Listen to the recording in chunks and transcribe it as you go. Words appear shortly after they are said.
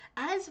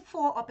As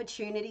for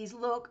opportunities,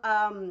 look,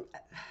 farm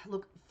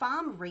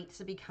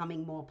REITs are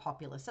becoming more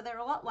popular. So they're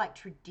a lot like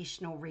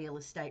traditional real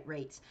estate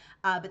REITs,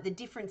 but the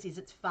difference is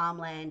it's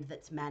farmland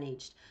that's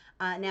managed.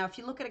 Now, if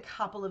you look at a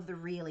couple of the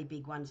really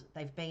big ones,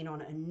 they've been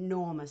on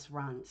enormous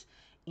runs.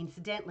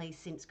 Incidentally,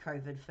 since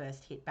COVID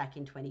first hit back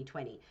in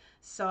 2020.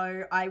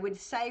 So I would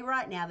say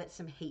right now that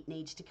some heat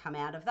needs to come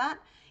out of that.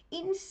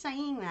 In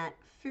saying that,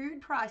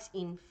 food price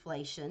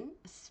inflation,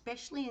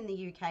 especially in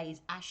the UK,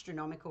 is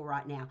astronomical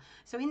right now.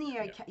 So in the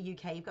Yeah.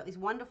 UK, you've got this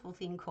wonderful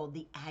thing called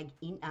the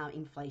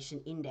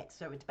inflation index.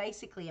 So it's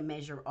basically a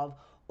measure of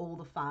all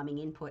the farming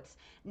inputs.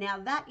 Now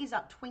that is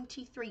up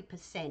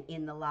 23%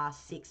 in the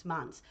last 6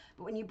 months.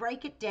 But when you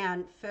break it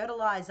down,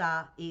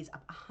 fertilizer is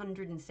up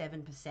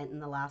 107% in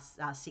the last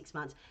 6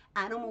 months.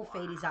 Animal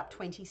feed is up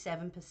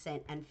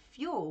 27%, and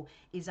fuel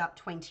is up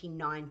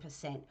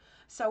 29%.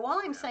 So while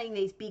I'm Yeah. saying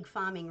these big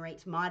farming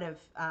REITs might have,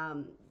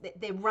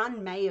 their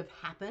run may have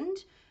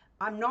happened,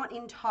 I'm not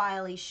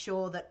entirely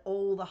sure that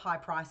all the high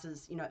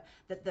prices,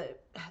 that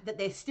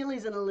there still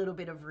isn't a little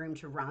bit of room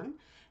to run.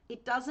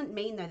 It doesn't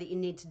mean though that you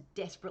need to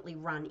desperately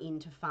run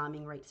into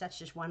farming REITs. That's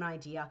just one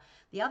idea.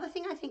 The other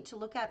thing I think to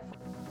look at.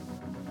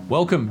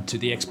 Welcome to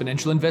the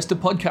Exponential Investor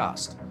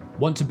Podcast.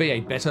 Want to be a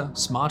better,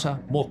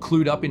 smarter, more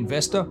clued up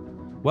investor?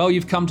 Well,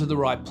 you've come to the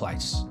right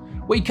place.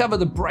 We cover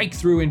the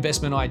breakthrough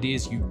investment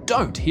ideas you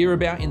don't hear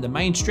about in the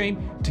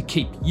mainstream to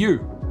keep you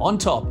on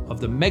top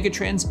of the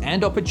megatrends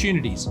and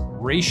opportunities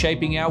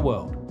reshaping our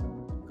world.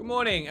 Good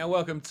morning and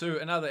welcome to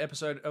another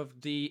episode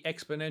of the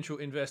Exponential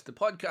Investor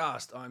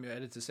Podcast. I'm your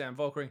editor, Sam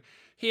Volkering,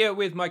 here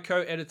with my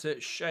co-editor,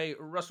 Shay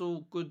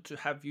Russell. Good to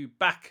have you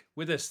back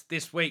with us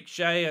this week,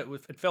 Shay.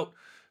 It felt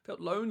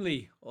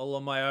lonely all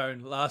on my own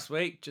last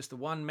week, just a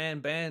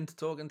one-man band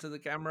talking to the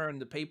camera and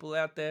the people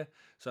out there.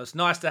 So it's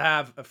nice to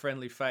have a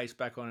friendly face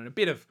back on and a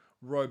bit of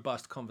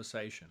robust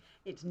conversation.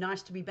 It's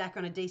nice to be back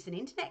on a decent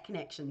internet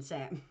connection,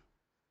 Sam.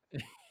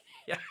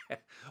 Yeah.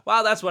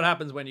 Well, that's what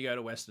happens when you go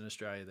to Western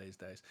Australia these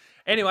days.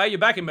 Anyway, you're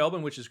back in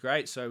Melbourne, which is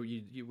great. So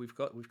we've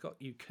got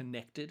you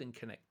connected, and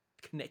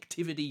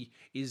connectivity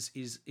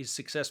is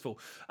successful.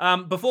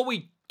 Before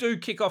we do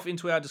kick off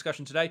into our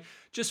discussion today,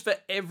 just for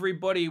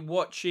everybody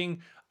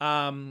watching,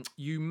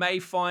 you may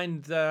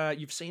find that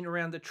you've seen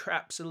around the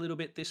traps a little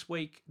bit this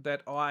week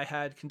that I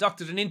had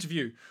conducted an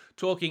interview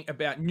talking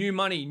about new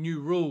money,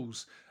 new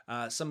rules,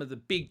 some of the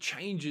big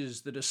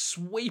changes that are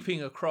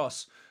sweeping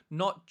across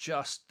not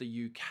just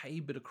the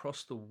UK, but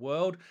across the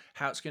world,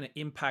 how it's going to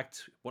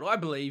impact what I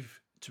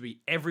believe to be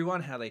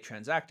everyone, how they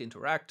transact,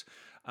 interact.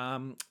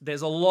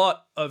 There's a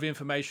lot of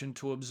information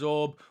to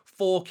absorb.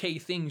 4 key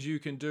things you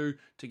can do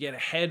to get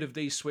ahead of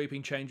these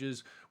sweeping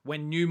changes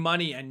when new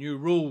money and new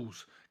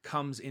rules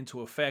comes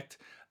into effect.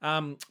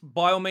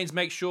 By all means,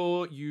 make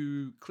sure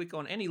you click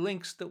on any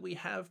links that we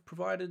have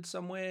provided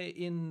somewhere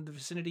in the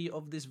vicinity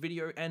of this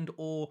video and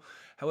or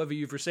however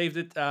you've received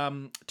it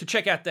to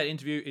check out that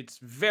interview. It's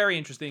very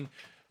interesting.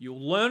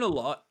 You'll learn a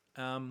lot.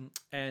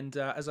 And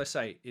as I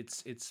say,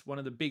 it's one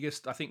of the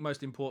biggest, I think,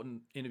 most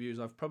important interviews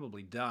I've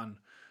probably done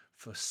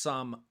for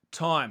some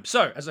time.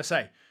 So, as I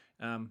say,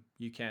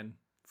 you can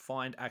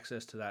find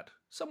access to that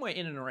somewhere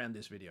in and around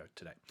this video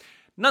today.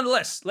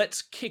 Nonetheless,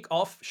 let's kick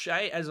off.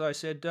 Shay, as I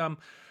said,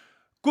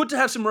 good to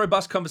have some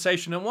robust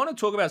conversation. I want to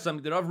talk about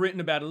something that I've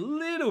written about a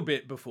little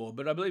bit before,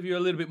 but I believe you're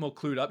a little bit more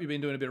clued up. You've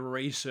been doing a bit of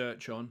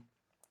research on.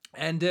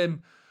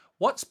 And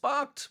what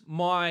sparked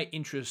my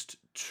interest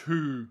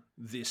to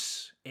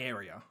this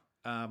area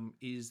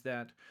is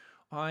that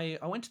I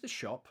went to the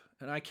shop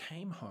and I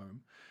came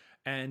home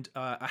and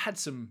I had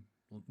some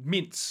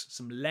mince,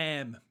 some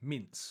lamb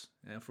mince.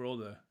 For all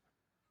the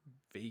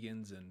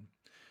vegans and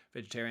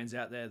vegetarians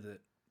out there that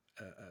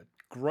are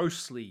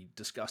grossly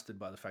disgusted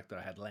by the fact that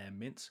I had lamb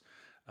mince,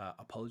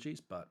 apologies,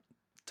 but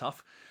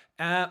tough.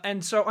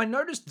 And so I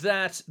noticed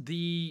that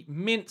the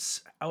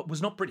mince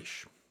was not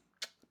British.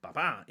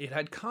 It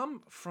had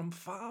come from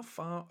far,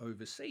 far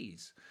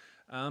overseas.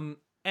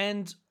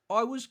 And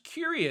I was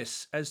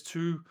curious as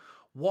to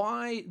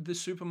why the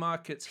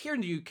supermarkets here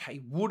in the UK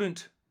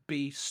wouldn't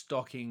be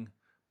stocking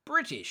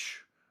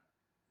British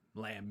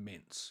lamb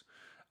mince.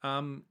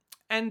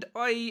 And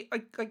I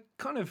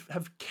kind of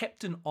have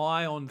kept an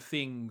eye on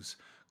things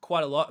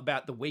quite a lot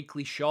about the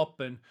weekly shop,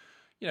 and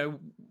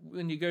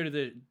when you go to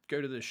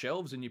the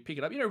shelves and you pick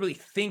it up, you don't really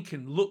think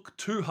and look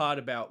too hard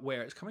about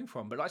where it's coming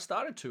from. But I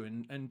started to,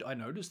 and I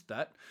noticed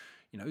that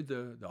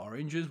the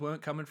oranges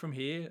weren't coming from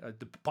here.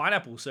 The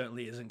pineapple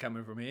certainly isn't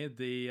coming from here.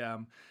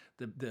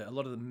 A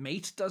lot of the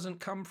meat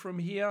doesn't come from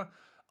here.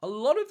 A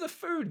lot of the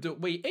food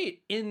that we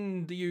eat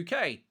in the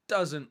UK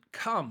doesn't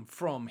come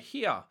from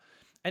here.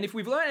 And if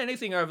we've learned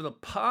anything over the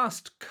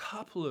past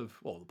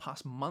the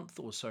past month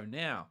or so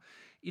now,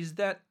 is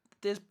that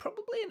there's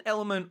probably an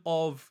element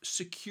of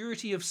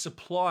security of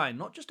supply,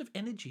 not just of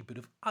energy, but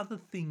of other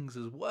things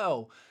as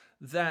well,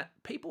 that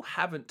people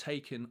haven't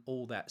taken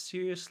all that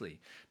seriously.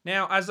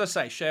 Now, as I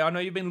say, Shay, I know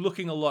you've been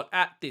looking a lot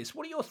at this.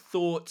 What are your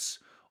thoughts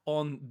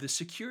on the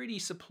security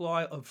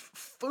supply of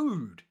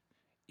food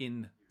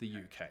in the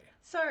UK?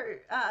 So,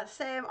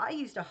 Sam, I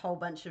used a whole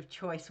bunch of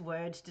choice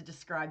words to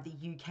describe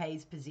the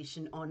UK's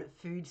position on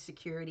food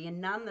security, and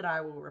none that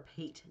I will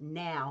repeat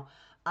now.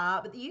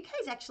 But the UK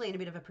is actually in a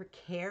bit of a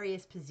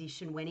precarious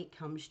position when it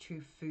comes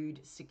to food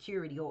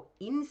security, or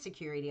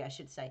insecurity, I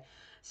should say.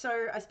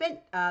 So, I spent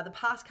the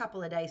past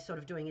couple of days sort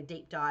of doing a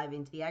deep dive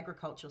into the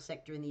agricultural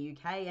sector in the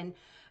UK, and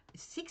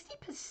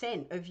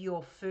 60% of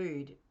your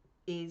food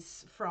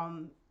is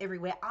from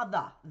everywhere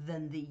other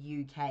than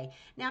the UK.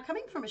 Now,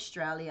 coming from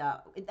Australia,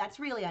 that's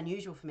really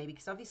unusual for me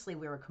because obviously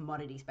we're a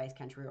commodities based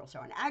country, we're also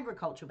an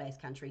agricultural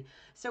based country.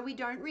 So we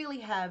don't really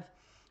have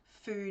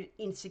food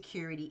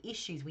insecurity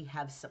issues. We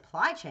have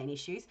supply chain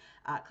issues.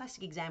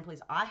 Classic example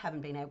is I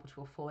haven't been able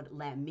to afford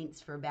lamb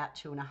mince for about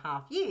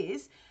 2.5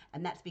 years,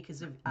 and that's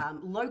because of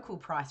local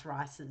price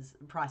rises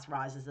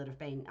that have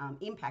been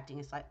impacting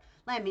us. Like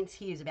lamb mince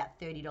here is about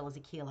 $30 a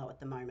kilo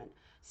at the moment.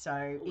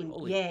 So Holy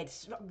moly. yeah,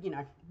 it's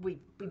we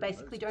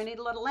basically don't eat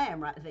a lot of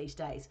lamb right these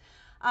days.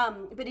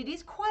 But it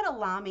is quite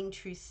alarming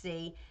to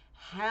see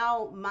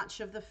how much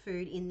of the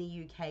food in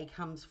the UK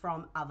comes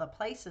from other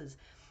places.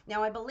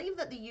 Now, I believe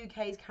that the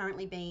UK is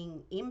currently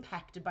being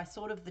impacted by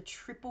sort of the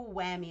triple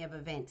whammy of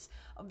events.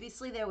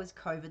 Obviously, there was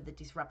COVID that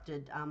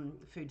disrupted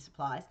food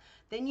supplies.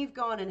 Then you've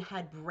gone and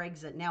had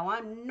Brexit. Now,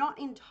 I'm not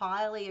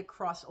entirely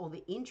across all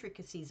the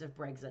intricacies of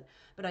Brexit,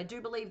 but I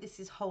do believe this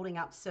is holding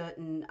up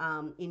certain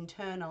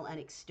internal and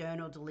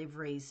external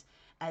deliveries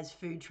as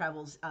food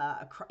travels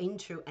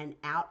into and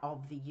out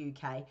of the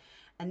UK.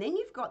 And then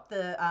you've got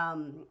the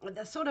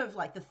sort of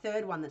like the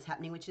third one that's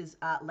happening, which is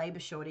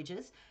labour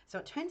shortages. So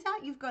it turns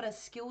out you've got a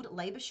skilled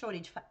labour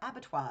shortage for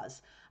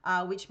abattoirs,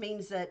 which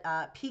means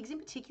that pigs in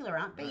particular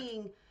aren't Right.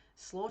 being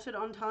slaughtered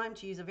on time,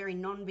 to use a very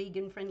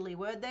non-vegan friendly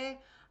word there.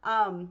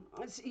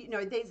 There's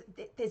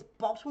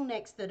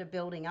bottlenecks that are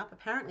building up.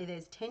 Apparently,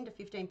 there's 10 to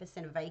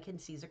 15% of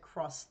vacancies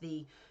across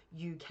the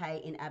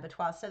UK in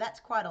abattoirs, so that's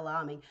quite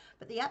alarming.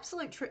 But the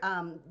absolute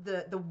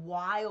the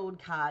wild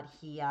card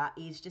here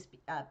is just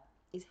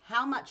is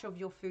how much of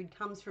your food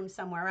comes from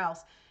somewhere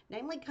else,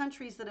 namely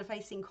countries that are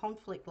facing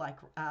conflict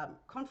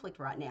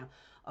right now.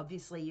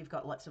 Obviously, you've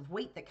got lots of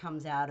wheat that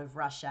comes out of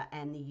Russia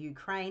and the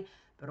Ukraine,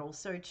 but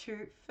also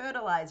too,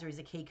 fertilizer is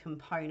a key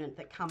component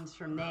that comes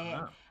from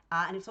there,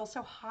 Ah. and it's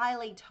also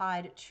highly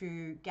tied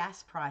to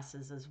gas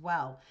prices as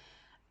well.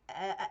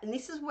 And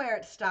this is where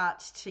it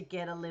starts to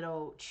get a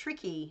little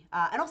tricky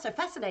and also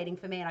fascinating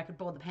for me, and I could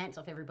bore the pants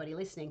off everybody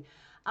listening.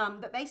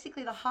 But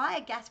basically, the higher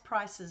gas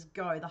prices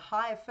go, the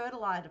higher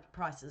fertilizer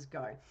prices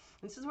go. And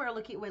this is where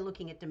we're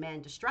looking at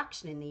demand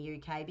destruction in the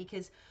UK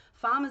because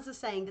farmers are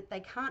saying that they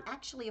can't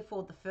actually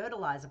afford the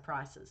fertilizer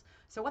prices.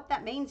 So what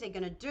that means they're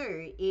going to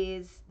do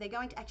is they're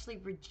going to actually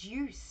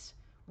reduce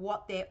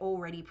what they're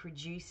already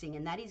producing,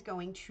 and that is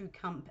going to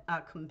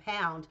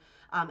compound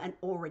an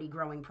already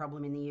growing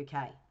problem in the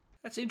UK.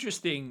 That's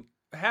interesting.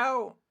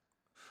 How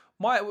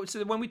my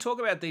so when we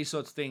talk about these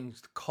sorts of things,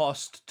 the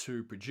cost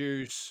to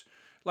produce,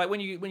 like when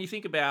you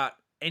think about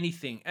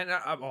anything, and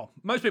well,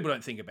 most people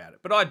don't think about it,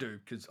 but I do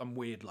because I'm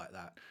weird like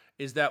that.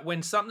 Is that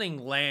when something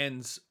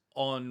lands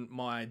on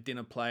my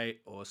dinner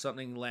plate or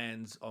something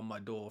lands on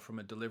my door from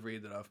a delivery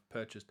that I've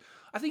purchased,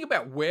 I think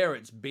about where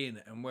it's been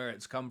and where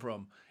it's come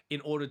from in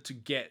order to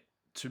get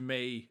to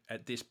me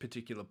at this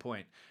particular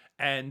point,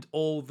 and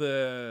all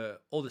the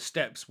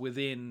steps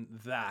within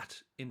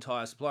that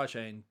entire supply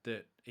chain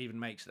that even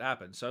makes it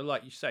happen. So,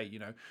 like you say,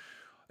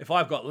 if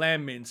I've got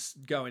lamb mince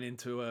going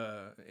into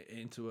a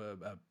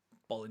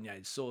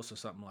bolognese sauce or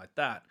something like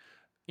that,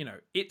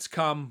 it's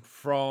come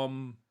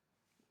from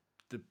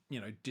the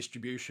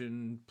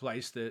distribution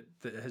place that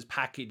has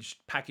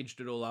packaged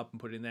it all up and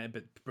put it in there.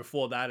 But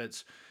before that,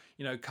 it's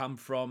come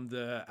from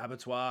the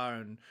abattoir,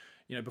 and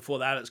before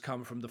that it's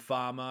come from the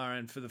farmer,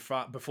 and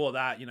before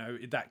that,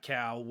 that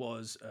cow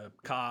was a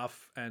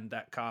calf, and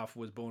that calf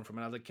was born from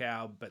another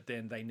cow, but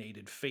then they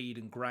needed feed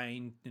and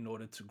grain in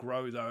order to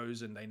grow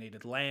those, and they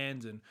needed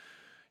land, and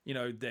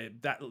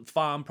that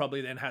farm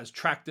probably then has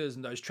tractors,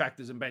 and those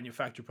tractors are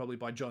manufactured probably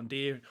by John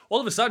Deere.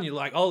 All of a sudden, you're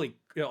like, holy,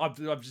 I've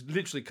just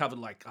literally covered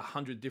like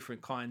 100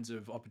 different kinds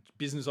of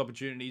business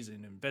opportunities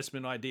and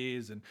investment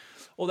ideas and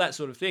all that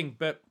sort of thing.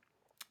 But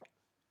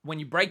when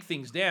you break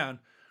things down,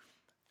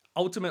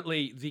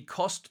 ultimately the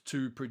cost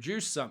to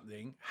produce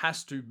something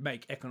has to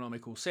make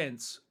economical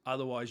sense.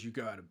 Otherwise, you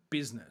go out of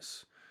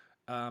business.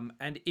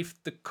 And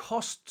if the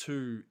cost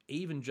to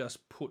even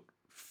just put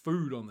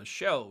food on the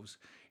shelves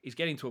is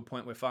getting to a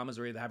point where farmers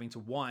are either having to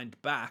wind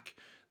back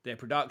their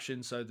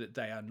production so that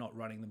they are not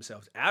running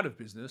themselves out of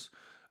business,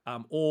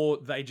 or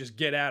they just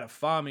get out of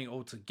farming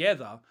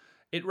altogether,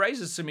 it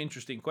raises some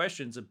interesting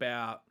questions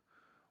about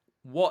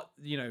what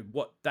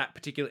that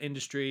particular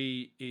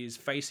industry is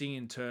facing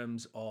in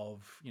terms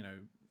of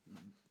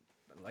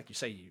like you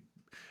say,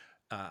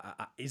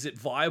 is it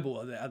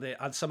viable?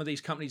 Are some of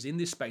these companies in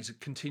this space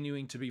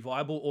continuing to be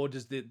viable, or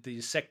does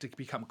the sector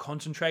become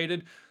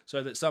concentrated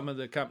so that some of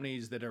the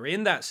companies that are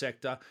in that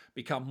sector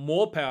become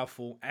more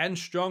powerful and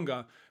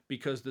stronger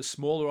because the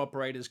smaller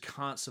operators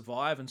can't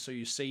survive, and so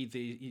you see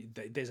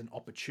there's an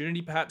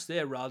opportunity perhaps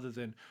there rather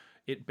than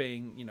it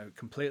being,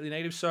 completely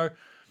native. So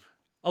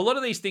a lot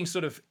of these things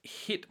sort of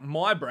hit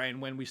my brain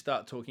when we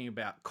start talking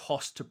about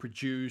cost to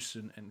produce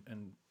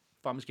and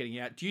farmers getting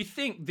out. Do you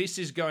think this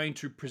is going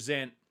to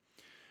present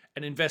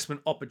an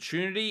investment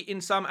opportunity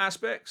in some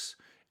aspects?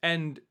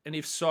 And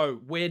if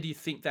so, where do you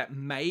think that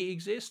may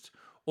exist?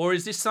 Or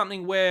is this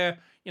something where,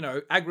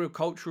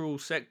 agricultural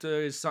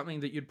sector is something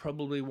that you'd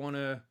probably want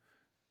to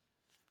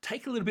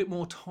take a little bit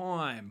more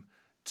time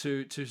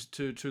to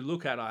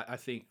look at, I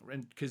think,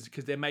 and because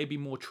there may be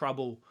more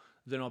trouble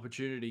than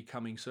opportunity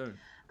coming soon.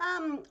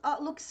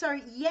 Look, so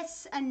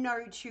yes and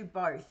no to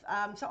both.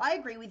 So I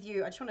agree with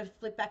you. I just want to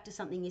flip back to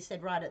something you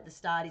said right at the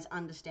start is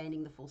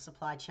understanding the full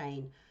supply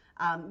chain.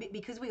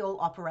 Because we all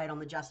operate on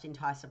the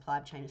just-in-time supply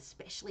chain,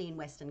 especially in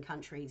Western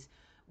countries,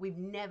 we've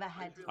never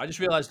had. I just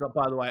realized,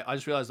 by the way, I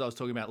was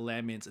talking about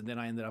lamb mince, and then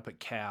I ended up at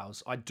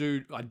cows. I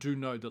do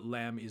know that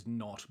lamb is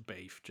not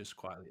beef. Just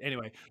quietly.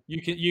 Anyway,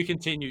 you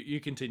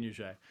continue,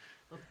 Shay.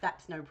 Look,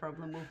 that's no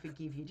problem. We'll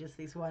forgive you just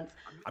this once.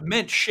 I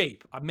meant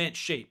sheep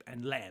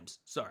and lambs.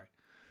 Sorry.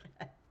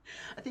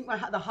 I think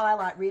the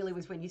highlight really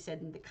was when you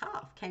said the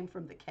calf came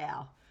from the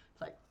cow.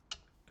 It's like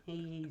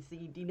he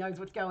knows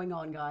what's going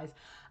on, guys.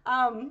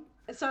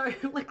 So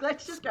look,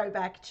 let's just go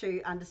back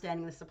to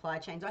understanding the supply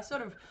chains. I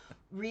sort of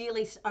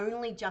really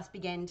only just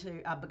begun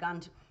to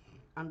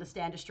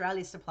understand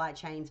Australia's supply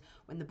chains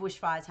when the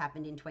bushfires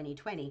happened in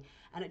 2020,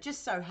 and it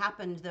just so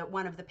happened that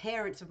one of the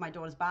parents of my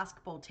daughter's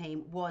basketball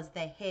team was the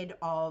head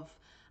of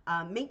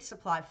meat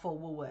supply for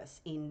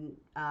Woolworths in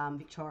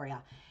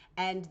Victoria.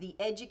 And the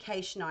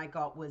education I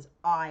got was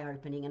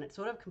eye-opening, and it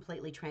sort of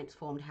completely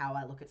transformed how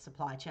I look at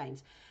supply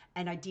chains.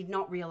 And I did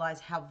not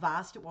realize how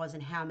vast it was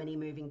and how many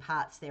moving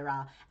parts there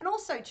are. And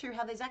also, too,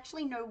 how there's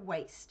actually no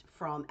waste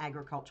from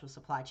agricultural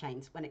supply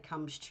chains when it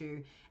comes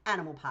to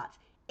animal parts.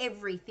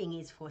 Everything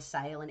is for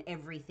sale and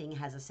everything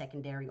has a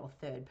secondary or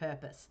third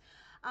purpose.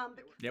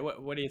 But Yeah.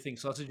 What do you think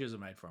sausages are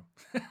made from?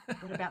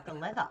 what about the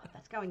leather?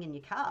 That's going in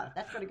your car.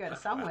 That's got to go to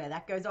somewhere.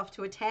 That goes off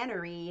to a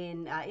tannery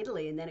in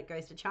Italy, and then it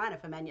goes to China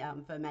for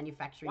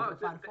manufacturing to a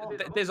fine form.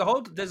 There's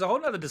a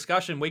whole other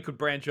discussion we could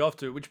branch off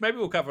to, which maybe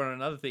we'll cover on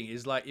another thing.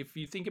 Is like if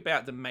you think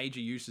about the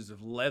major uses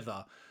of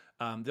leather,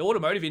 the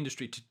automotive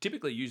industry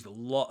typically used a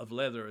lot of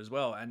leather as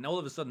well, and all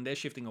of a sudden they're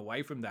shifting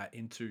away from that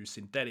into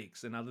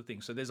synthetics and other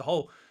things. So there's a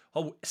whole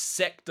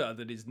sector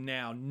that is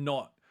now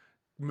not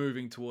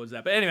moving towards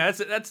that. But anyway,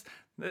 that's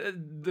another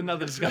Well,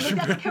 look, discussion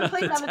that's for a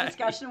complete another other day.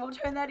 discussion. We'll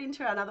turn that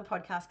into another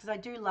podcast because I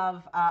do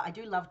love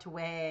to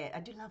wear,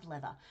 I do love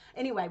leather.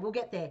 Anyway, we'll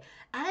get there.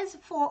 As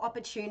for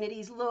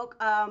opportunities, look,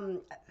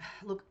 farm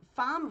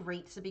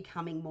REITs are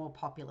becoming more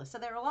popular. So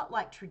they're a lot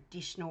like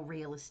traditional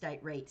real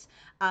estate REITs,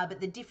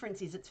 but the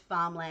difference is it's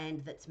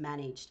farmland that's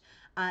managed.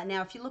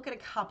 Now, if you look at a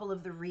couple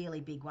of the really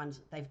big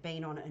ones, they've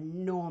been on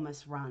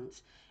enormous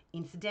runs.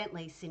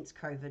 Incidentally, since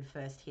COVID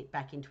first hit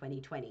back in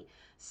 2020.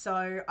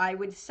 So I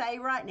would say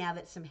right now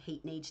that some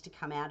heat needs to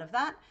come out of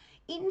that.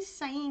 In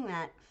saying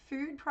that,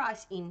 food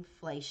price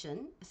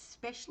inflation,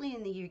 especially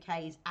in the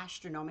UK, is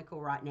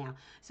astronomical right now.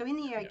 So in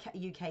the UK,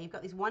 you've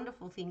got this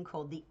wonderful thing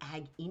called the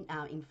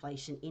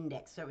Inflation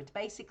Index. So it's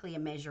basically a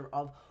measure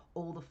of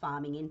all the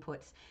farming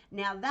inputs.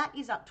 Now that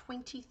is up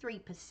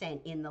 23%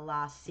 in the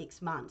last 6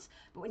 months.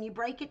 But when you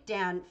break it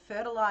down,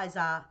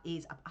 fertilizer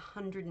is up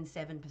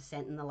 107%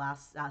 in the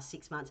last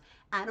 6 months.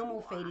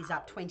 Animal feed is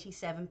up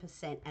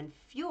 27%, and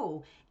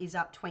fuel is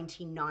up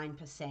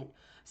 29%.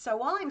 So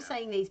while I'm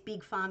saying these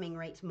big farming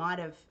REITs might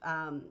have,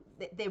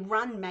 their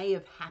run may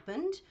have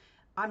happened,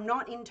 I'm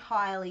not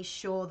entirely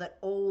sure that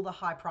all the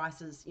high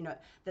prices,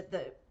 that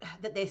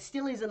there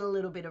still isn't a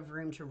little bit of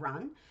room to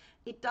run.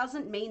 It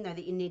doesn't mean, though,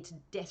 that you need to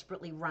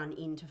desperately run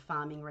into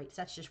farming REITs.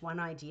 That's just one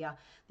idea.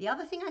 The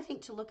other thing I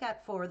think to look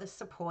at for are the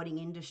supporting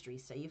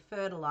industries. So your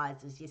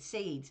fertilizers, your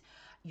seeds,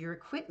 your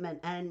equipment,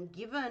 and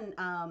given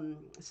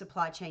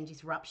supply chain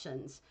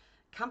disruptions,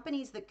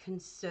 companies that can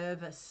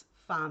service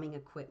farming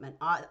equipment.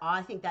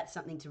 I think that's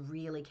something to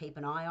really keep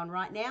an eye on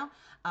right now.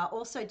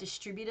 Also,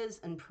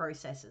 distributors and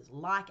processors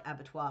like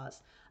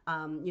abattoirs,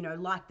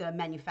 like the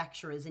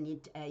manufacturers and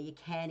your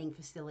canning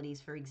facilities,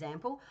 for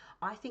example.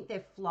 I think they're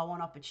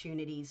flow-on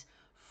opportunities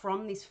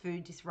from this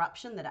food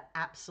disruption that are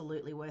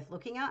absolutely worth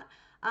looking at.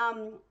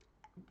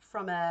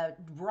 From a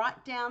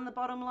right down the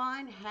bottom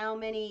line, how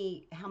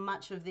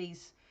much of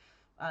these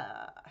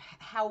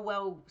how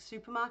well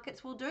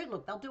supermarkets will do.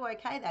 Look, they'll do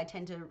okay. They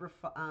tend to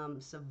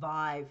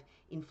survive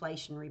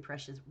inflationary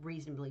pressures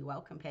reasonably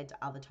well compared to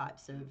other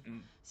types of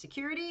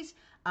securities,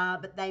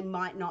 but they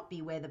might not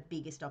be where the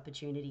biggest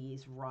opportunity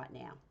is right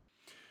now.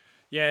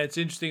 Yeah, it's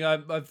interesting.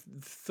 I've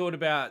thought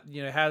about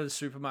how the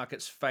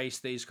supermarkets face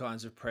these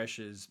kinds of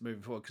pressures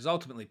moving forward, because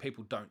ultimately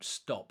people don't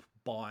stop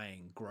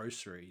buying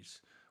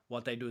groceries.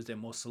 What they do is they're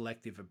more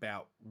selective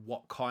about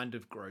what kind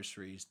of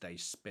groceries they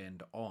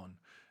spend on.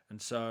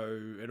 And so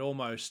it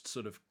almost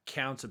sort of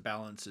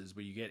counterbalances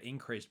where you get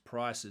increased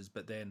prices,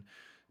 but then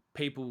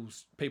people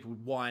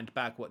wind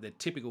back what their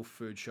typical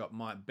food shop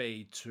might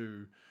be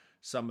to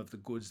some of the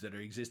goods that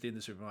exist in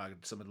the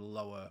supermarket, some of the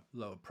lower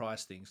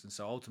price things. And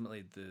so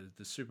ultimately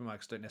the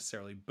supermarkets don't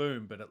necessarily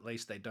boom, but at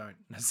least they don't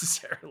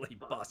necessarily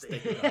bust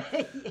either.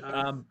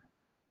 Yes.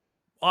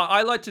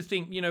 I like to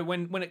think,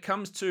 when it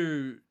comes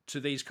to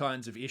these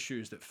kinds of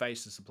issues that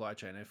face the supply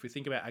chain, if we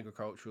think about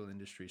agricultural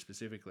industry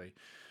specifically,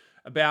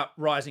 about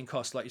rising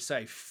costs, like you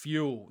say,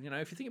 fuel.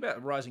 If you think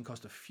about rising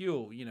cost of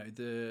fuel,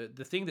 the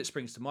thing that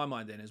springs to my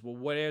mind then is, well,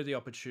 what are the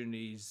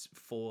opportunities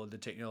for the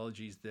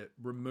technologies that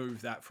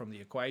remove that from the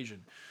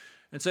equation?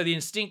 And so the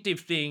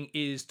instinctive thing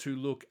is to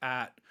look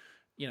at,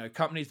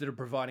 companies that are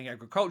providing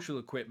agricultural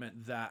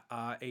equipment that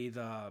are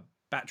either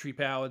battery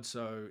powered,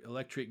 so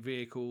electric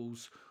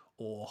vehicles,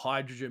 or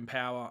hydrogen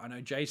power. I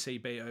know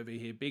JCB over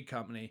here, big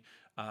company,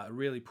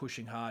 really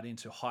pushing hard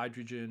into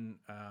hydrogen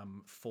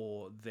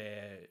for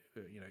their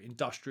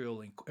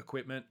industrial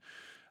equipment,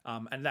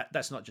 and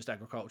that's not just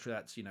agriculture.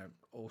 That's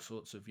all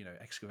sorts of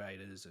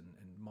excavators and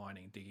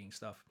mining, digging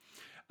stuff.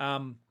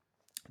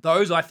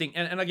 Those, I think,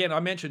 and again, I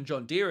mentioned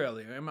John Deere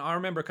earlier. I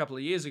remember a couple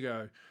of years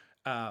ago,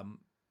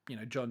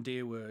 John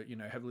Deere were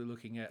heavily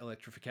looking at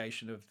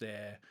electrification of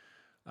their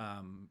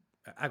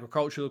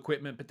agricultural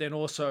equipment, but then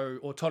also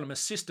autonomous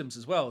systems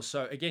as well.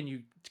 So again,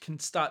 you can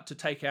start to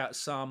take out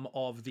some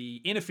of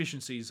the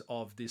inefficiencies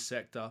of this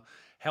sector,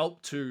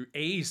 help to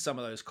ease some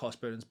of those cost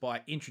burdens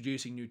by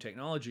introducing new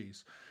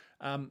technologies.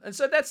 And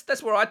so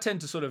that's where I tend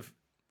to sort of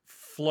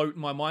float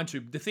my mind to.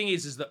 The thing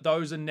is that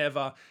those are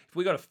never, if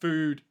we got a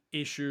food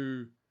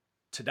issue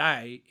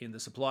today in the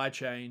supply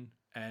chain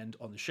and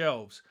on the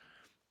shelves,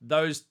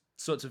 those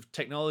sorts of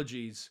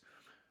technologies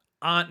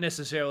aren't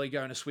necessarily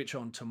going to switch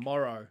on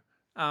tomorrow.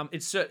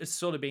 It's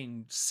sort of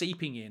been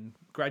seeping in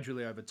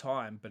gradually over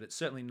time, but it's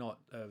certainly not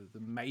the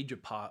major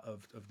part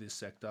of this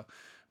sector.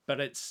 But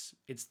it's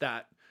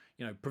that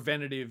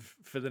preventative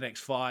for the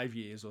next 5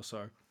 years or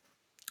so.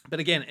 But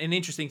again, an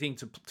interesting thing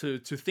to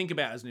think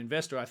about as an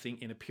investor, I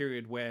think, in a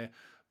period where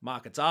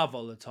markets are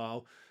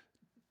volatile,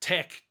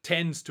 tech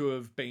tends to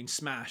have been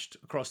smashed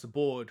across the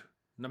board,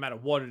 no matter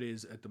what it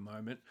is at the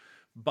moment.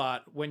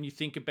 But when you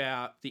think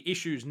about the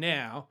issues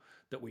now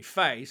that we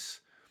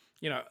face,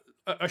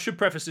 I should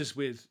preface this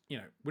with,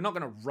 we're not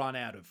going to run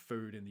out of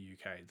food in the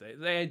UK.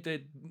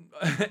 They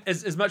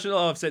as much as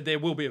I've said there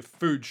will be a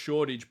food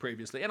shortage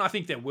previously, and I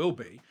think there will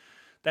be,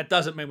 that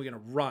doesn't mean we're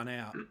going to run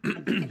out.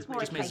 It's more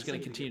It just means it's going to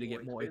expensive. continue to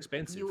get more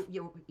expensive.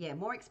 Yeah,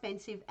 more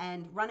expensive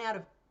and run out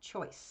of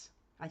choice.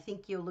 I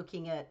think you're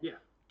looking at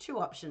two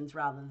options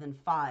rather than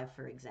five,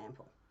 for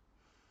example.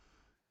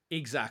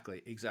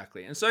 Exactly.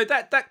 And so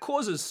that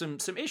causes some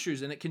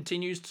issues, and it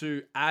continues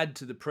to add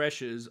to the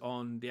pressures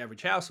on the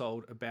average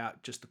household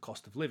about just the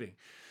cost of living.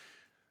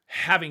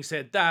 Having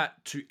said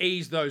that, to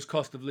ease those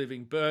cost of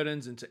living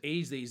burdens and to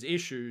ease these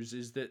issues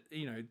is that,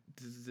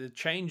 the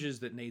changes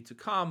that need to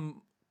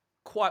come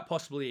quite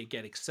possibly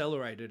get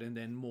accelerated, and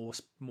then more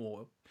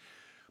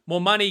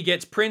money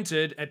gets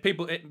printed, and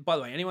people. By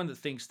the way, anyone that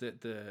thinks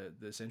that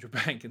the central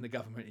bank and the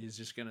government is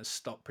just going to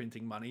stop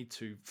printing money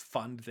to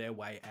fund their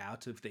way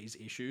out of these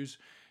issues,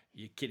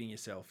 you're kidding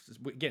yourself.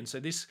 Again, so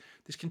this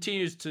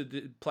continues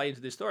to play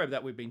into this story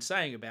that we've been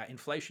saying about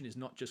inflation is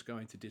not just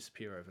going to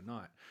disappear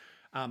overnight.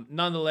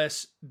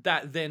 Nonetheless,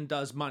 that then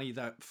does money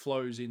that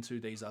flows into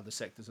these other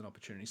sectors and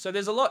opportunities. So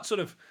there's a lot sort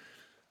of,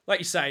 like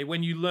you say,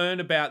 when you learn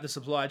about the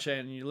supply chain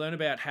and you learn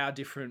about how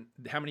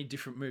many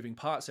different moving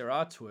parts there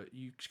are to it,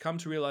 you come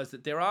to realize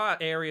that there are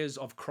areas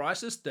of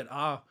crisis that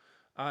are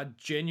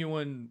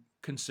genuine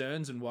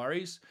concerns and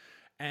worries.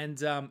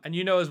 And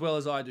as well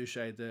as I do,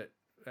 Shay, that,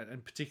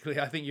 and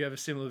particularly I think you have a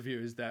similar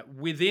view, is that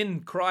within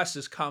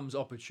crisis comes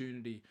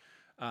opportunity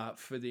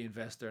for the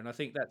investor. And I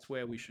think that's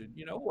where we should,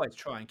 always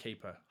try and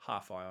keep a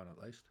half eye on at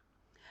least.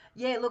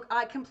 Yeah, look,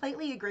 I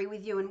completely agree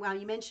with you. And well,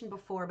 you mentioned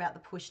before about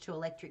the push to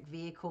electric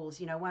vehicles.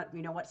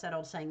 What's that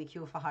old saying? The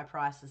cure for high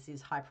prices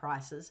is high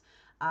prices.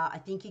 I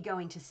think you're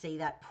going to see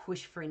that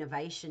push for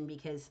innovation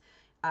because,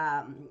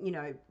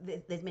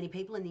 there's many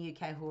people in the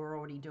UK who are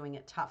already doing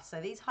it tough.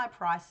 So these high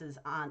prices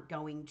aren't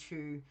going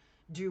to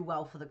do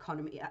well for the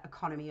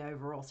economy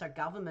overall. So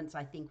governments,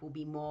 I think, will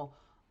be more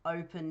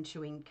open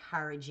to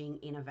encouraging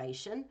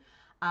innovation.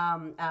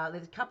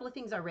 There's a couple of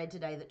things I read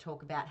today that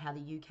talk about how the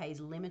UK is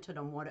limited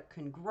on what it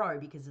can grow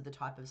because of the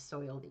type of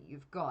soil that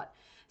you've got.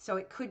 So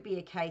it could be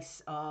a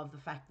case of the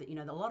fact that,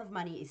 a lot of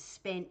money is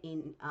spent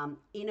in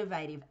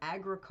innovative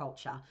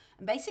agriculture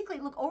and basically,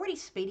 already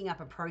speeding up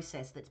a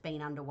process that's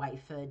been underway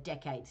for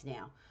decades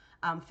now.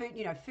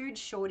 Food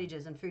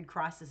shortages and food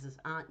crises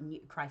aren't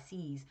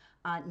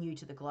new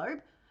to the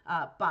globe.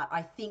 But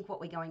I think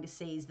what we're going to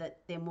see is that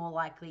they're more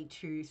likely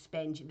to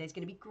spend, there's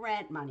going to be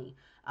grant money.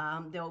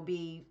 There will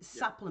be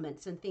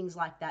supplements and things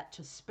like that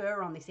to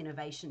spur on this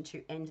innovation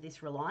to end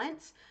this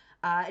reliance.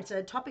 It's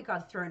a topic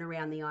I've thrown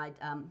around the eye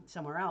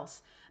somewhere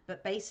else.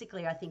 But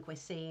basically, I think we're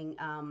seeing,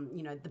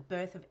 the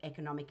birth of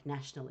economic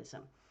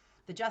nationalism.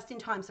 The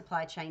just-in-time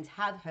supply chains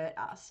have hurt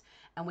us,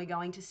 and we're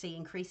going to see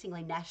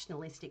increasingly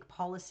nationalistic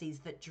policies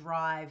that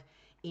drive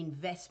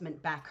investment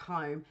back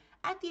home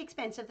at the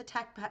expense of the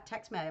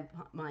taxpayer,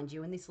 mind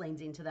you, and this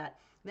leans into that.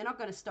 They're not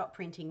going to stop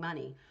printing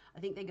money. I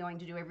think they're going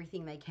to do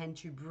everything they can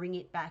to bring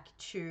it back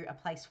to a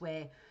place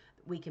where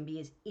we can be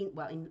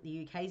in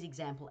the UK's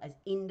example, as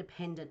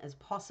independent as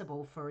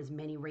possible for as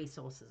many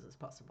resources as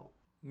possible.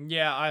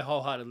 Yeah, I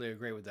wholeheartedly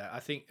agree with that. I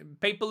think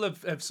people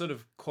have sort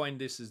of coined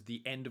this as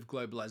the end of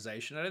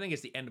globalization. I don't think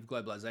it's the end of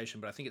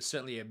globalization, but I think it's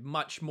certainly a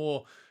much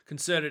more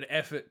concerted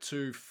effort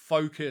to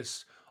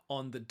focus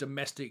on the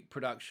domestic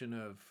production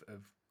of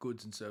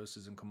goods and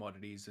services and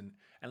commodities,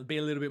 and be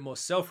a little bit more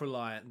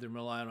self-reliant than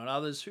relying on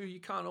others who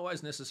you can't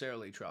always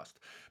necessarily trust.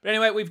 But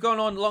anyway, we've gone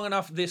on long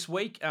enough this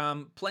week.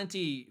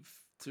 Plenty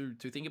to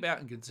think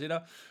about and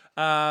consider.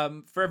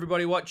 For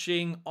everybody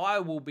watching, I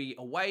will be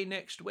away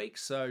next week,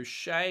 so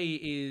Shay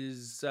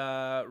is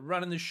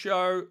running the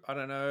show. I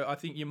don't know. I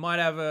think you might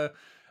have a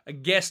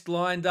guest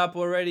lined up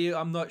already.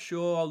 I'm not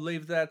sure. I'll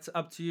leave that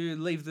up to you.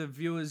 Leave the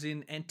viewers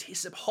in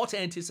hot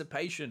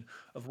anticipation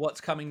of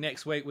what's coming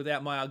next week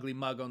without my ugly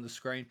mug on the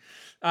screen.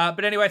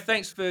 But anyway,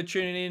 thanks for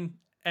tuning in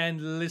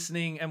and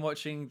listening and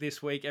watching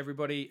this week,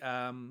 everybody.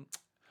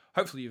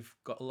 Hopefully you've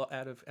got a lot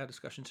out of our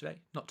discussion today.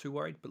 Not too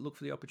worried, but look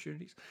for the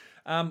opportunities.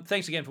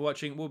 Thanks again for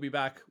watching. We'll be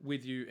back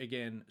with you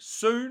again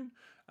soon.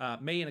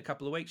 Me in a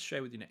couple of weeks.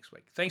 Shay with you next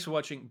week. Thanks for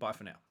watching. Bye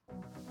for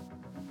now.